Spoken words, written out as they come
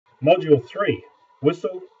Module 3.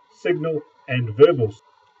 Whistle, Signal and Verbals.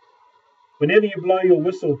 Whenever you blow your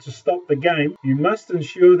whistle to stop the game, you must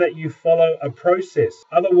ensure that you follow a process.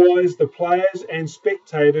 Otherwise, the players and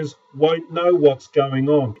spectators won't know what's going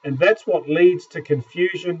on. And that's what leads to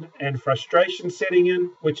confusion and frustration setting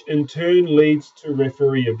in, which in turn leads to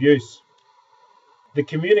referee abuse. The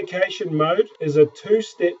communication mode is a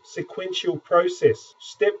two-step sequential process.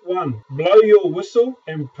 Step 1. Blow your whistle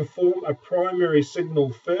and perform a primary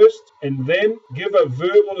signal first, and then give a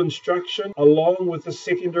verbal instruction along with a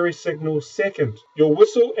secondary signal second. Your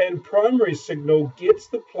whistle and primary signal gets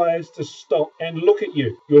the players to stop and look at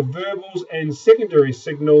you. Your verbals and secondary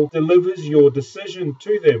signal delivers your decision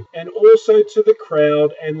to them and also to the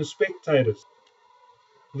crowd and the spectators.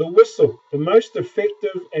 The whistle. The most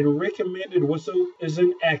effective and recommended whistle is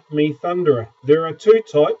an Acme Thunderer. There are two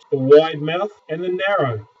types, the wide mouth and the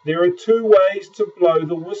narrow. There are two ways to blow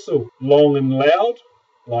the whistle, long and loud,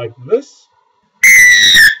 like this,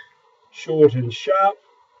 short and sharp,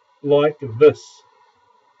 like this.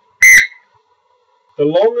 The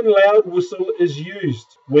long and loud whistle is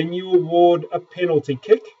used when you award a penalty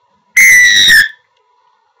kick,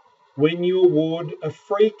 when you award a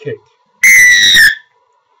free kick,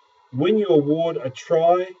 when you award a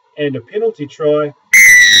try and a penalty try,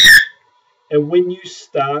 and when you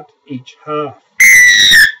start each half.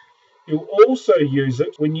 You'll also use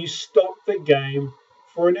it when you stop the game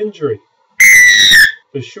for an injury.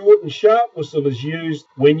 The short and sharp whistle is used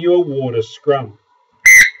when you award a scrum.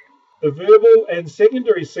 The verbal and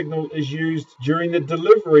secondary signal is used during the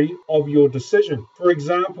delivery of your decision. For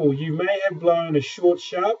example, you may have blown a short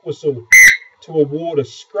sharp whistle to award a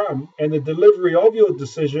scrum, and the delivery of your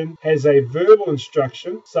decision has a verbal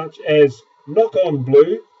instruction such as knock on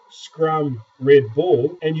blue, scrum, red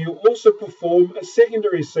ball, and you also perform a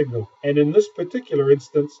secondary signal. And in this particular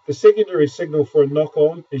instance, the secondary signal for a knock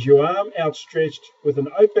on is your arm outstretched with an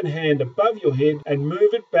open hand above your head and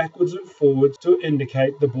move it backwards and forwards to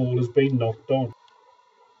indicate the ball has been knocked on.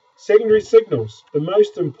 Secondary signals. The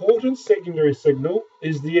most important secondary signal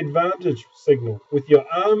is the advantage signal, with your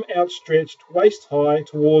arm outstretched waist high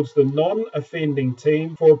towards the non-offending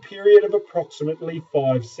team for a period of approximately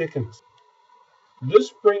 5 seconds.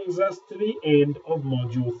 This brings us to the end of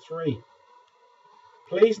Module 3.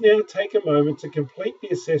 Please now take a moment to complete the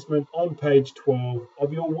assessment on page 12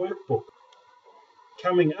 of your workbook.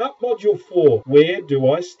 Coming up, Module 4, Where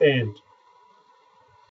Do I Stand?